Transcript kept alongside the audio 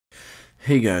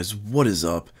Hey guys, what is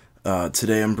up?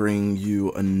 Today I'm bringing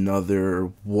you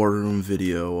another War Room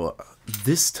video.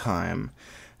 This time,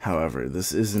 however,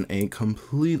 this isn't a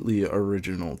completely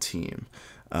original team.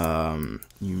 You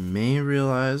may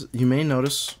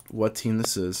notice what team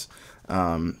this is.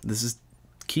 This is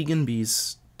Keegan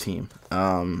B's team.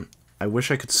 I wish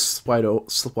I could slide over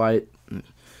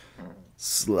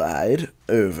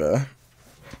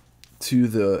to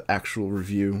the actual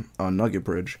review on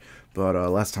NuggetBridge, but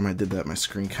last time I did that, my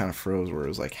screen kind of froze where it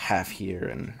was like half here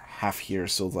and half here.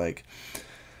 So like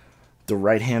the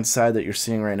right hand side that you're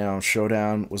seeing right now,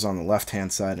 Showdown, was on the left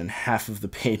hand side, and half of the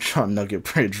page on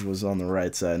NuggetBridge was on the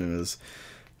right side, and it was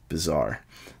bizarre.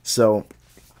 So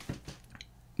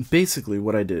basically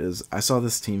what I did is I saw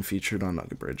this team featured on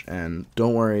NuggetBridge, and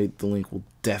don't worry, the link will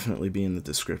definitely be in the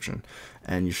description,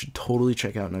 and you should totally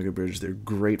check out NuggetBridge. They're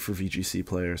great for VGC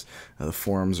players. The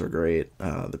forums are great,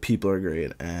 the people are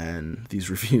great, and these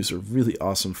reviews are really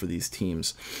awesome for these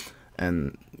teams,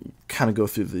 and kind of go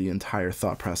through the entire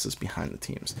thought process behind the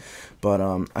teams. But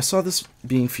I saw this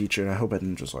being featured. I hope I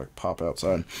didn't just like pop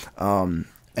outside.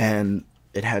 And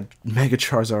it had Mega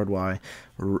Charizard Y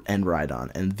and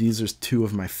Rhydon, and these are two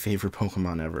of my favorite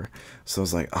Pokemon ever. So I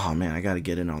was like, oh man, I gotta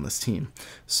get in on this team.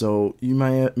 So you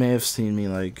may have seen me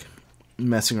like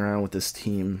messing around with this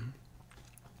team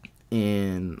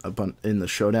in the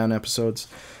Showdown episodes.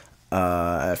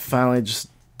 I finally just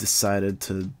decided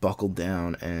to buckle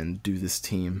down and do this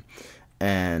team,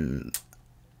 and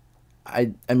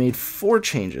I made 4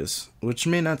 changes, which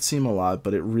may not seem a lot,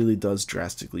 but it really does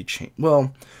drastically change.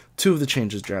 Well, 2 of the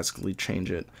changes drastically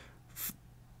change it.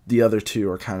 The other 2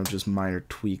 are kind of just minor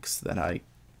tweaks that I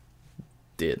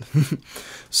did.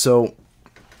 So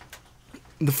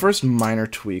the first minor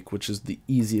tweak, which is the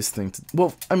easiest thing to...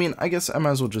 Well, I mean, I guess I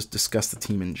might as well just discuss the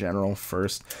team in general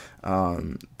first.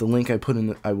 The link I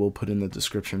will put in the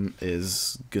description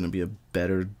is going to be a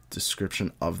better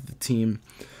description of the team,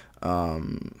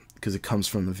 because it comes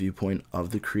from the viewpoint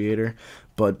of the creator.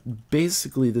 But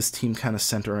basically, this team kind of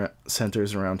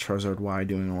centers around Charizard Y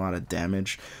doing a lot of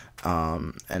damage,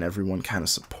 and everyone kind of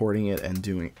supporting it and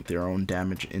doing their own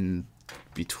damage in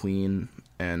between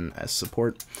and as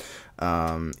support.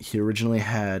 He originally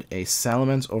had a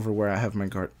Salamence over where I have my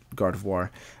Gardevoir,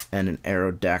 and an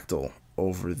Aerodactyl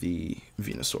over the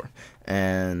Venusaur.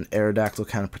 And Aerodactyl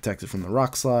kind of protected from the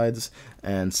rock slides,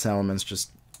 and Salamence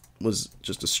was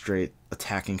just a straight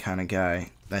attacking kind of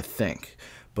guy, I think.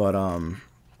 But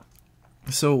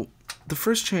so the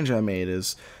first change I made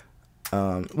is,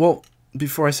 well,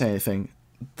 before I say anything,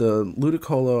 the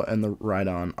Ludicolo and the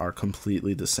Rhydon are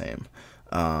completely the same.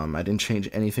 I didn't change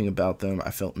anything about them.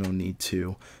 I felt no need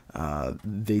to.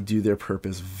 They do their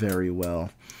purpose very well.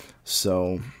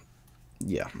 So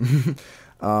yeah.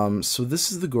 So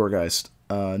this is the Gourgeist.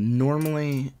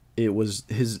 Normally it was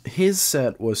his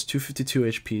set was 252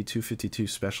 HP, 252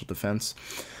 special defense.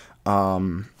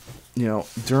 You know,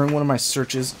 during one of my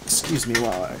searches, excuse me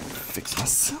while I fix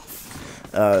myself.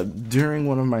 During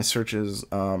one of my searches,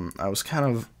 I was kind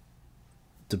of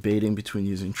debating between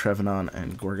using Trevenant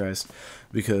and Gourgeist,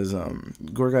 because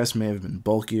Gourgeist may have been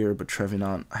bulkier, but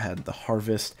Trevenant had the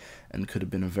Harvest and could have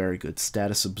been a very good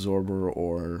status absorber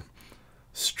or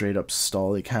straight up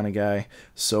stally kind of guy.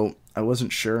 So I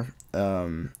wasn't sure,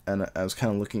 and I was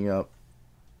kind of looking up,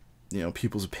 you know,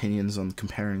 people's opinions on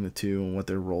comparing the two and what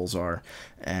their roles are,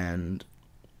 and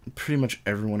pretty much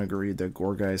everyone agreed that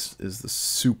Gourgeist is the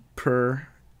superior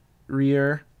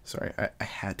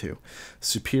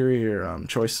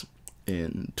choice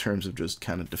in terms of just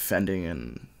kind of defending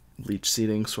and leech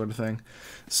seeding sort of thing.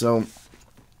 So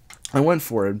I went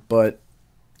for it, but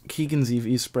Keegan's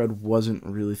EV spread wasn't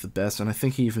really the best, and I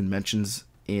think he even mentions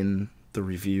in the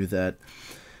review that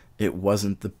it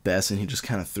wasn't the best, and he just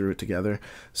kind of threw it together.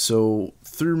 So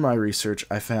through my research,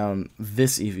 I found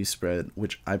this EV spread,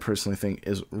 which I personally think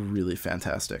is really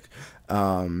fantastic.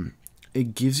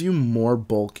 It gives you more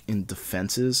bulk in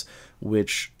defenses,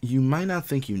 which you might not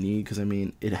think you need, because I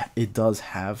mean it does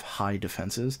have high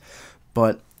defenses,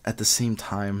 but at the same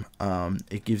time,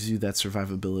 it gives you that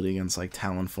survivability against like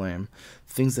Talonflame,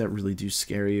 things that really do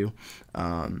scare you.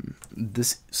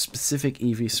 This specific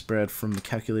EV spread, from the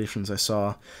calculations I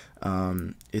saw,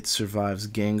 it survives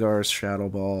Gengar's Shadow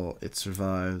Ball, it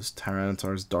survives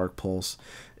Tyranitar's Dark Pulse,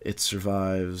 it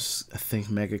survives, I think,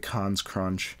 Megacon's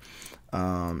Crunch,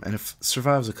 and it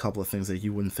survives a couple of things that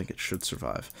you wouldn't think it should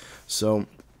survive. So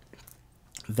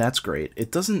that's great.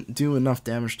 It doesn't do enough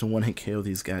damage to one-hit KO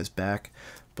these guys back,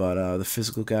 but the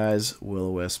physical guys,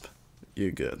 Will-O-Wisp,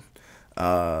 you're good.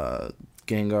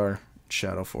 Gengar,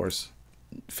 Shadow Force,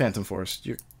 Phantom Force,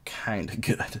 kind of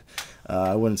good.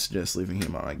 I wouldn't suggest leaving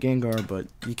him on my Gengar, but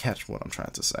you catch what I'm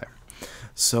trying to say.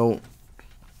 So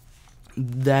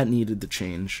that needed to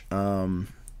change, in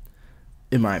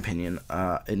my opinion.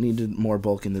 It needed more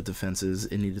bulk in the defenses.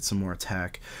 It needed some more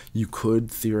attack. You could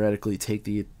theoretically take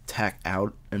the attack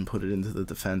out and put it into the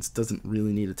defense. Doesn't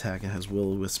really need attack. It has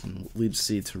Will-O-Wisp and Leech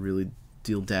Seed to really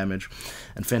deal damage,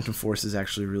 and Phantom Force is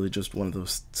actually really just one of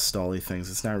those stally things.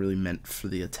 It's not really meant for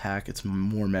the attack. It's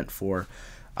more meant for,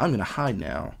 I'm gonna hide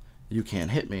now, you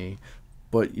can't hit me,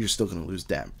 but you're still gonna lose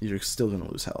you're still gonna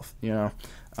lose health, you know.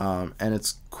 And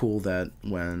it's cool that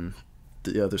when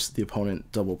the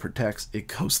opponent double protects, it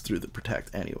goes through the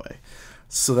protect anyway,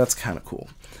 so that's kind of cool.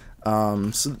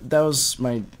 So that was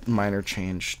my minor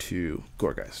change to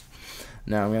Gourgeist.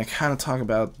 Now I'm going to kind of talk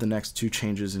about the next two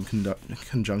changes in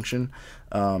conjunction.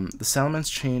 The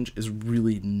Salamence change is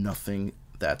really nothing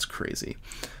that's crazy.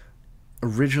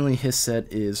 Originally his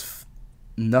set is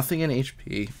nothing in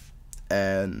HP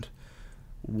and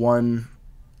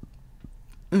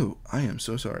ooh, I am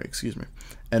so sorry, excuse me.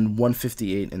 And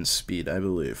 158 in speed, I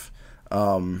believe.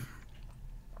 The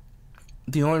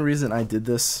only reason I did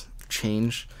this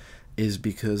change is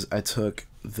because I took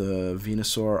the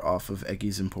Venusaur off of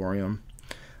Eggy's Emporium,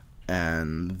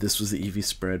 and this was the EV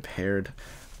spread paired.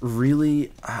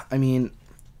 Really, I mean,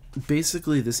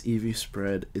 basically this EV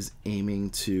spread is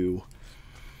aiming to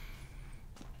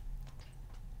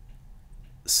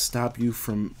stop you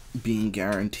from being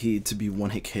guaranteed to be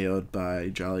one-hit KO'd by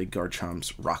Jolly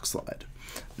Garchomp's Rock Slide.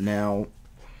 Now,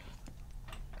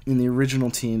 in the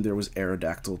original team, there was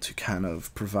Aerodactyl to kind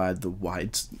of provide the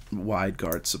wide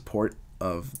guard support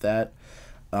of that.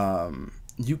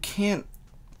 You can't.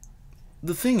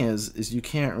 The thing is you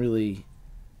can't really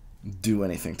do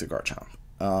anything to Garchomp.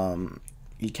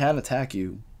 He can attack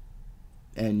you,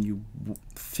 and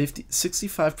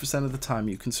 65% of the time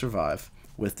you can survive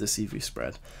with this EV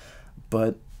spread,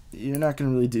 but you're not going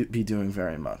to really be doing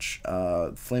very much.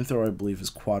 Flamethrower, I believe,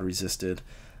 is quad resisted.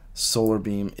 Solar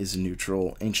Beam is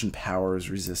neutral. Ancient Power is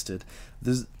resisted.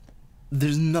 There's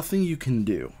nothing you can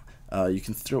do. You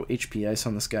can throw HP Ice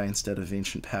on this guy instead of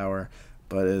Ancient Power,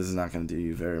 but it is not going to do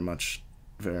you very much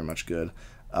good.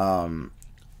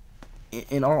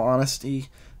 In all honesty,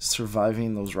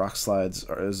 surviving those rock slides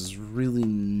is really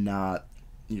not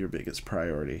your biggest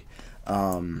priority.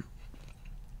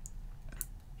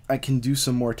 I can do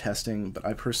some more testing, but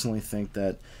I personally think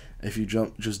that if you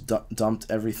dumped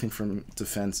everything from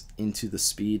defense into the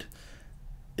speed,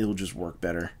 it'll just work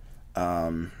better. I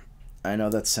know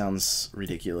that sounds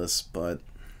ridiculous, but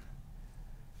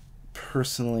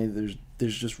personally,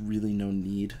 there's just really no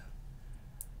need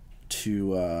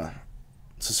to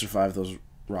survive those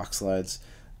rock slides.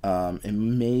 It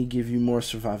may give you more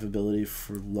survivability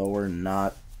for lower,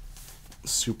 not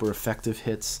super effective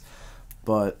hits,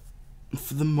 but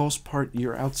for the most part,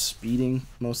 you're outspeeding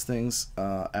most things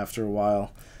after a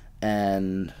while,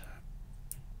 and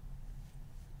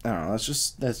I don't know.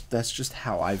 That's just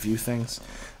how I view things.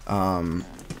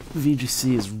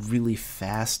 VGC is really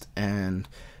fast, and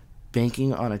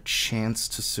banking on a chance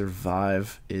to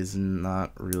survive is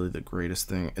not really the greatest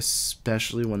thing,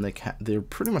 especially when they're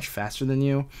pretty much faster than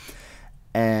you,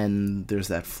 and there's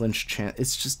that flinch chance.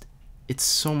 It's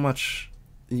so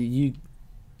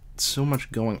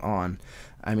much going on.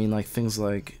 I mean, like things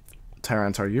like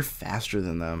Tyranitar, you're faster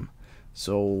than them,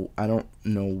 so I don't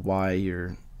know why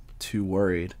you're too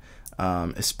worried.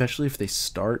 Especially if they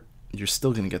start, you're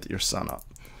still gonna get your sun up.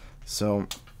 So,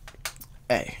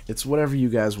 hey, it's whatever you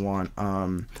guys want.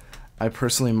 I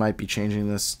personally might be changing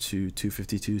this to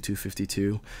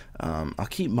 252. I'll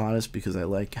keep modest because I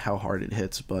like how hard it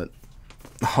hits, but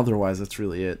otherwise that's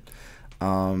really it.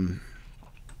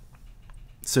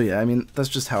 So yeah, I mean, that's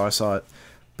just how I saw it,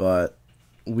 but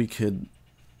we could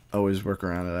always work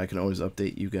around it. I can always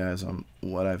update you guys on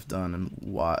what I've done and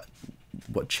what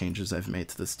changes I've made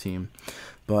to this team.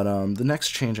 But the next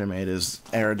change I made is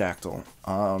Aerodactyl.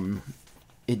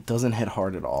 It doesn't hit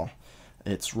hard at all.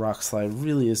 Its Rock Slide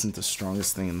really isn't the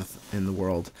strongest thing in the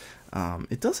world.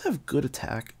 It does have good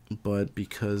attack, but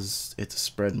because it's a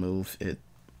spread move,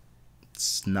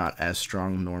 it's not as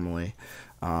strong normally.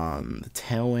 The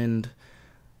Tailwind,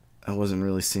 I wasn't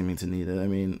really seeming to need it. I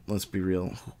mean, let's be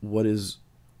real. What is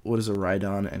a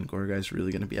Rhydon and Gourgeist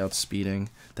really going to be outspeeding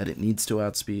that it needs to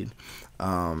outspeed?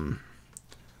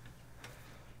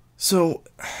 So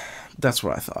that's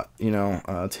what I thought. You know,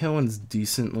 Tailwind's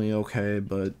decently okay,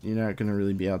 but you're not going to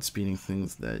really be outspeeding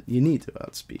things that you need to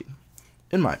outspeed,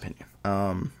 in my opinion.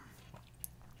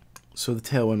 So the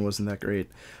Tailwind wasn't that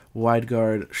great. Wide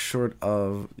Guard, short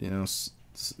of, you know,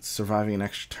 surviving an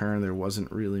extra turn, there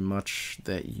wasn't really much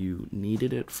that you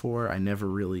needed it for. I never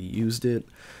really used it.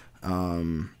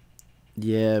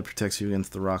 Yeah, it protects you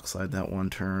against the rock slide that one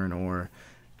turn, or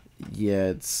yeah,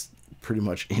 it's pretty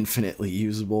much infinitely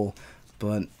usable,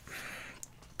 but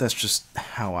that's just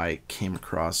how I came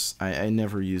across. I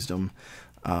never used them.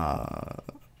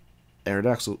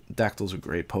 Aerodactyl's a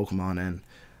great Pokemon, and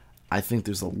I think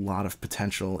there's a lot of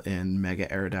potential in Mega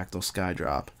Aerodactyl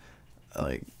Skydrop.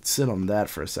 Like, sit on that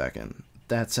for a second.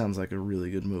 That sounds like a really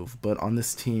good move, but on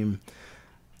this team,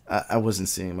 I wasn't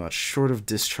seeing much. Short of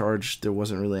Discharge, there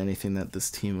wasn't really anything that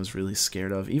this team was really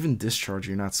scared of. Even Discharge,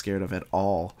 you're not scared of at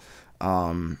all.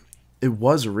 It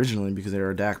was originally because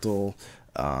Aerodactyl,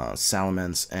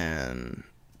 Salamence, and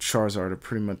Charizard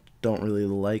pretty much don't really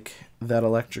like that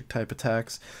electric type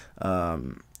attacks. I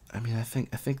mean, I think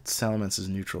Salamence is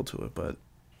neutral to it, but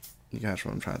you catch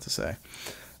what I'm trying to say.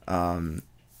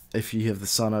 If you have the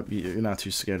Sun up, you're not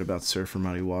too scared about Surf or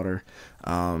Muddy Water.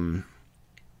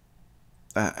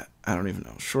 I don't even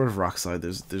know. Short of Rock Slide,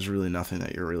 there's really nothing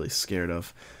that you're really scared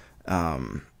of.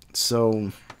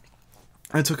 So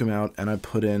I took him out and I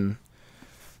put in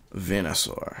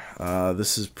Venusaur.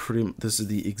 This is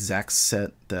the exact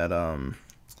set that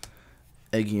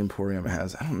Eggy Emporium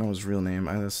has. I don't know his real name.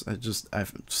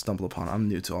 I've stumbled upon it. I'm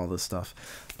new to all this stuff,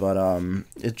 but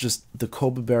it just, the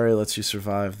Cobra Berry lets you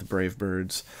survive the Brave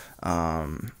Birds,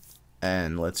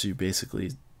 and lets you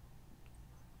basically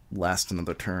last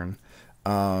another turn.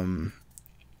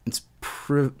 It's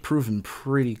proven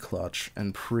pretty clutch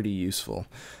and pretty useful.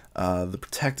 The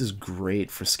Protect is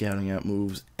great for scouting out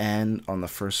moves and on the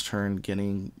first turn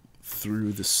getting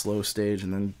through the slow stage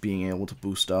and then being able to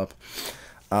boost up.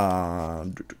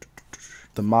 The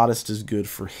Modest is good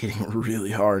for hitting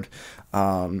really hard.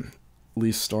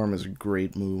 Leaf Storm is a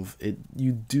great move.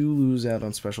 You do lose out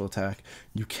on special attack.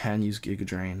 You can use Giga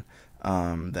Drain.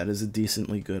 That is a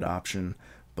decently good option,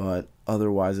 but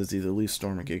otherwise it's either Leaf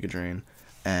Storm or Giga Drain,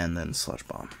 and then Sludge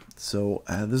Bomb. So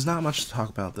there's not much to talk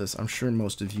about this. I'm sure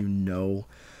most of you know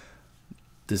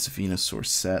this Venusaur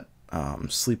set.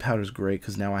 Sleep Powder is great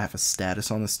because now I have a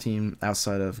status on this team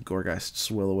outside of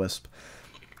Gourgeist Will-O-Wisp,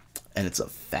 and it's a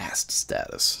fast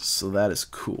status, so that is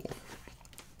cool.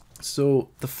 So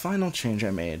the final change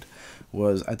I made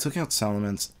was I took out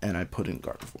Salamence and I put in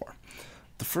Gardevoir.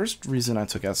 The first reason I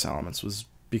took out Salamence was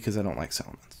because I don't like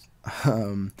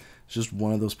Salamence. It's just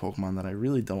one of those Pokemon that I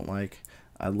really don't like.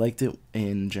 I liked it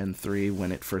in Gen 3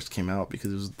 when it first came out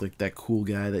because it was like that cool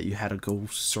guy that you had to go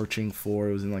searching for.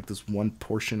 It was in like this one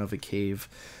portion of a cave,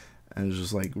 and it was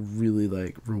just like really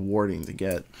like rewarding to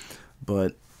get.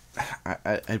 But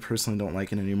I personally don't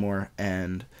like it anymore,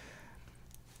 and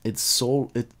its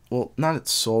sole, not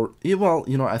its sole, well,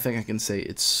 you know, I think I can say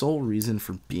its sole reason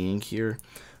for being here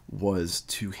was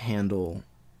to handle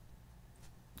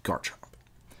Garchomp.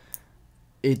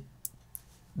 It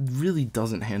really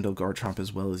doesn't handle Garchomp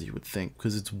as well as you would think,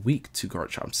 because it's weak to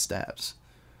Garchomp's stabs.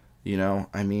 You know,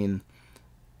 I mean,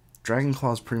 Dragon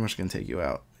Claw's pretty much going to take you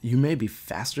out. You may be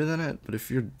faster than it, but if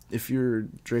your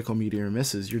Draco Meteor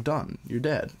misses, you're done. You're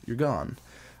dead. You're gone.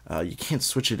 You can't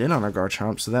switch it in on a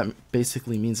Garchomp, so that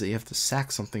basically means that you have to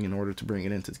sack something in order to bring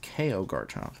it into KO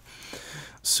Garchomp.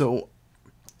 So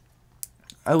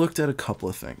I looked at a couple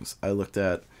of things. I looked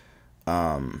at,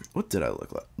 what did I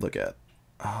look at?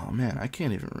 Oh man, I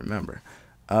can't even remember.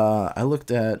 I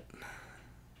looked at,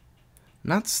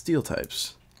 not Steel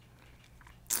types.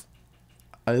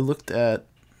 I looked at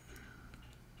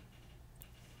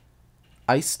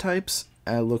Ice types,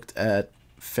 and I looked at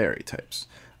Fairy types.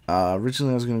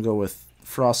 Originally I was going to go with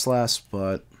Frostlass,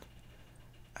 but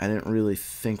I didn't really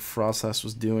think Frostlass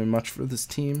was doing much for this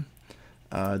team.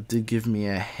 Did give me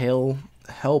a Hail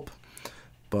help,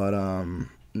 but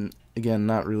again,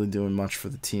 not really doing much for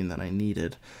the team that I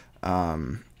needed.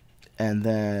 And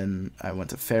then I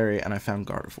went to Fairy, and I found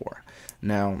Gardevoir.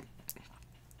 Now,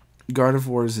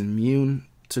 Gardevoir is immune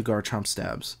to Garchomp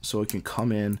stabs, so it can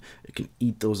come in, it can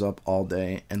eat those up all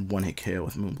day, and one-hit KO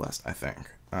with Moonblast, I think.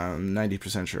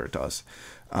 90% sure it does.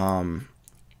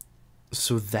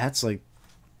 So that's like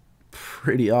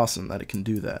pretty awesome that it can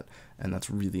do that, and that's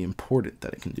really important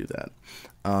that it can do that.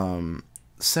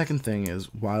 Second thing is,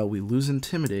 while we lose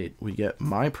Intimidate, we get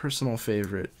my personal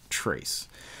favorite, Trace.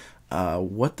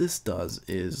 What this does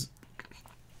is,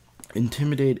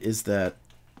 Intimidate is that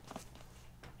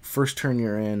first turn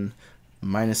you're in,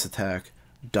 minus attack,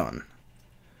 done.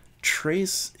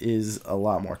 Trace is a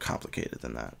lot more complicated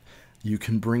than that. You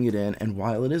can bring it in, and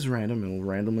while it is random, it will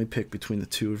randomly pick between the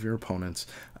two of your opponents.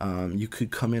 You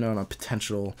could come in on a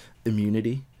potential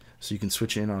immunity, so you can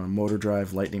switch in on a Motor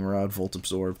Drive, Lightning Rod, Volt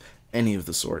Absorb, any of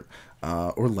the sort,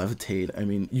 or levitate. I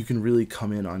mean, you can really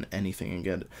come in on anything and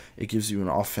get it gives you an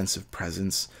offensive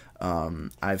presence.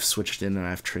 I've switched in and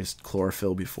I've traced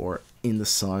chlorophyll before in the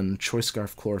sun. Choice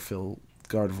Scarf chlorophyll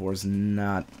Gardevoir is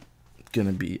not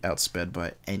gonna be outsped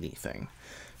by anything,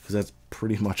 because that's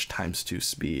pretty much ×2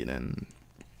 speed, and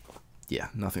yeah,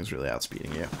 nothing's really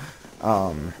outspeeding you.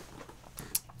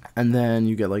 And then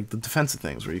you get like the defensive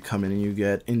things where you come in and you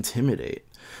get Intimidate,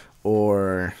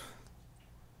 or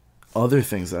other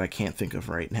things that I can't think of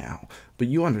right now, but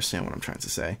you understand what I'm trying to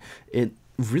say. It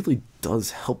really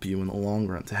does help you in the long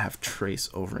run to have Trace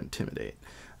over Intimidate.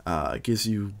 It gives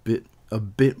you a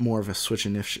bit more of a switch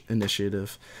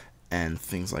initiative and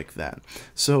things like that.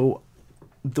 So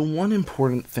the one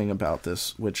important thing about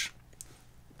this, which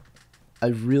I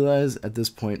realize at this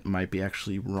point might be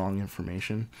actually wrong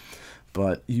information,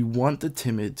 but you want the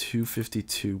Timid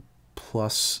 252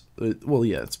 plus, well,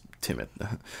 yeah, it's Timid,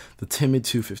 the Timid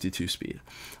 252 speed.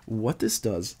 What this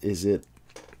does is it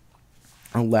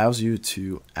allows you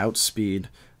to outspeed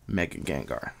Mega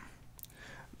Gengar.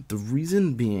 The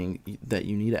reason being that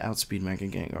you need to outspeed Mega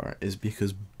Gengar is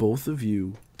because both of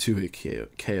you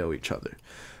 2-hit KO each other.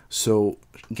 So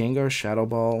Gengar's Shadow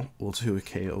Ball will 2-hit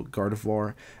KO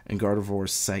Gardevoir, and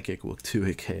Gardevoir's Psychic will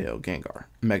 2-hit KO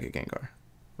Mega Gengar.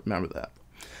 Remember that.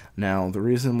 Now, the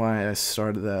reason why I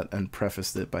started that and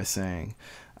prefaced it by saying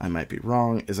I might be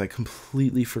wrong is I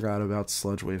completely forgot about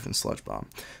Sludge Wave and Sludge Bomb.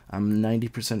 I'm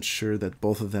 90% sure that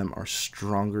both of them are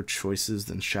stronger choices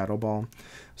than Shadow Ball,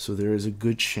 so there is a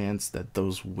good chance that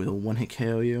those will one-hit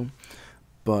KO you,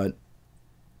 but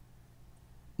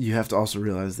you have to also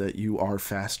realize that you are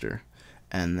faster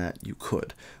and that you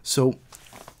could. So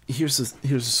here's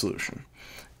the solution.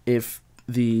 If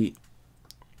the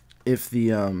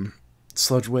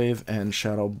Sludge Wave and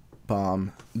Shadow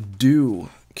Bomb do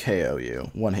KO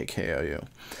you, one-hit KO you,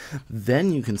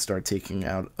 then you can start taking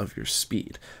out of your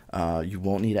speed. You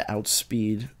won't need to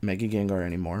outspeed Mega Gengar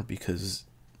anymore because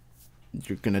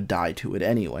you're going to die to it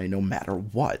anyway, no matter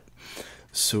what.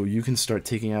 So you can start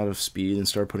taking out of speed and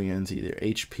start putting it into either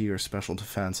HP or special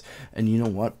defense. And you know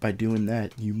what? By doing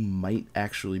that, you might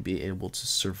actually be able to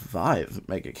survive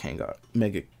Mega Kangar.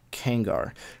 The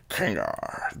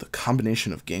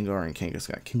combination of Gengar and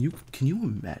Kangaskhan. Can you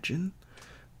imagine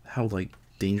how like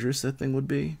dangerous that thing would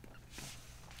be?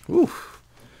 Oof.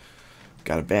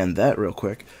 Gotta ban that real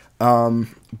quick.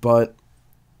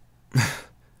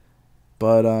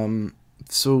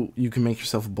 So you can make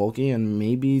yourself bulky, and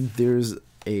maybe there's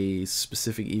a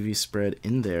specific EV spread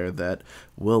in there that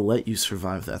will let you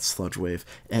survive that Sludge Wave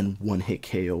and one-hit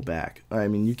KO back. I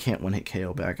mean, you can't one-hit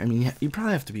KO back. I mean, you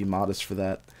probably have to be modest for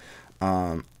that.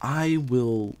 I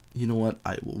will, you know what,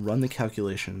 I will run the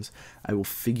calculations. I will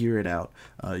figure it out.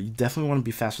 You definitely want to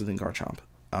be faster than Garchomp.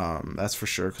 That's for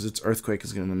sure, because its Earthquake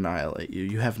is going to annihilate you.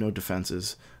 You have no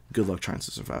defenses. Good luck trying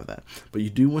to survive that. But you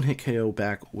do one-hit KO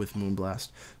back with Moonblast,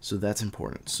 so that's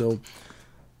important. So,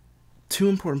 two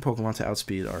important Pokemon to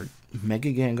outspeed are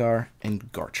Mega Gengar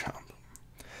and Garchomp.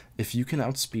 If you can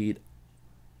outspeed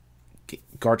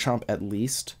Garchomp at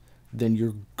least, then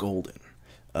you're golden.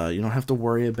 You don't have to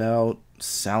worry about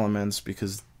Salamence,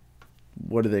 because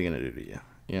what are they going to do to you?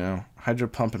 You know, Hydro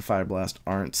Pump and Fire Blast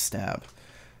aren't Stab.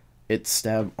 Its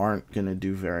Stab aren't going to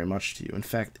do very much to you. In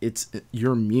fact,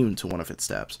 you're immune to one of its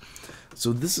stabs.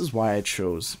 So this is why I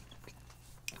chose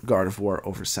Gardevoir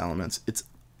over Salamence. It's,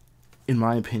 in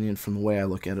my opinion, from the way I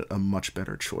look at it, a much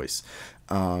better choice.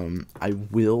 I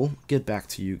will get back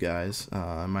to you guys.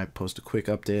 I might post a quick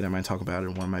update. I might talk about it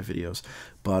in one of my videos.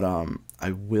 But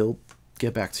I will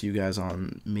get back to you guys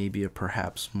on maybe a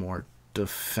perhaps more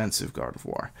defensive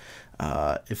Gardevoir.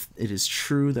 If it is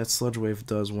true that Sludge Wave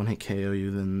does one-hit KO you,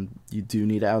 then you do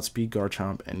need to outspeed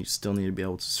Garchomp, and you still need to be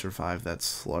able to survive that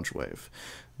Sludge Wave.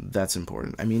 That's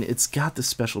important. I mean, it's got the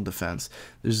special defense.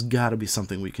 There's got to be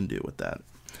something we can do with that.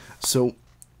 So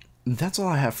that's all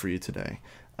I have for you today.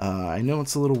 I know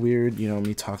it's a little weird, you know,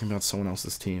 me talking about someone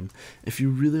else's team. If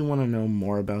you really want to know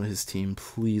more about his team,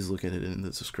 please look at it in the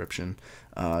description.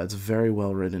 It's very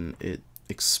well written. It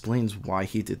explains why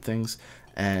he did things,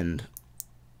 and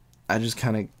I just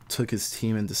kind of took his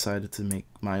team and decided to make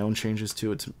my own changes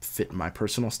to it to fit my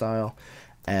personal style,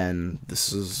 and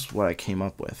this is what I came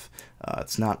up with.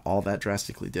 It's not all that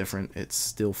drastically different. It's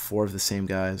still 4 of the same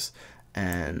guys,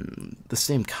 and the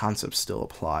same concepts still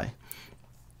apply.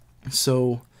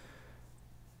 So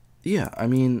yeah, I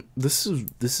mean, this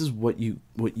is what you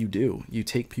do. You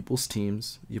take people's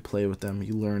teams, you play with them,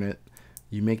 you learn it,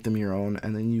 you make them your own,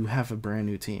 and then you have a brand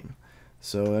new team.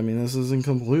 So, I mean, this isn't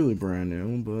completely brand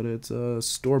new, but it's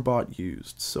store-bought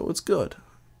used, so it's good.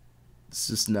 It's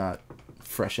just not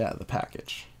fresh out of the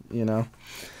package, you know?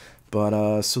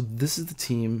 But so this is the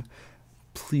team.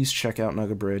 Please check out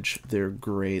NuggetBridge. They're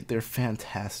great. They're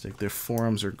fantastic. Their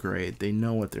forums are great. They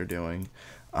know what they're doing.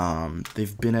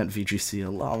 They've been at VGC a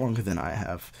lot longer than I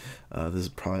have. This is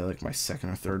probably like my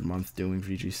second or third month doing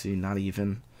VGC. Not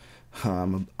even.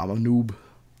 I'm a noob.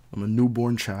 I'm a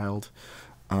newborn child.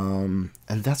 And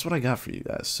that's what I got for you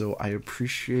guys. So I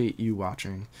appreciate you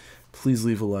watching. Please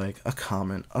leave a like, a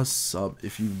comment, a sub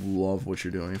if you love what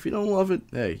you're doing. If you don't love it,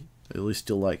 hey, at least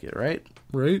you'll like it, right?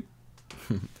 Right?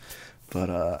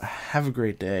 But have a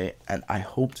great day, and I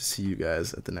hope to see you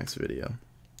guys at the next video.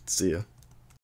 See ya.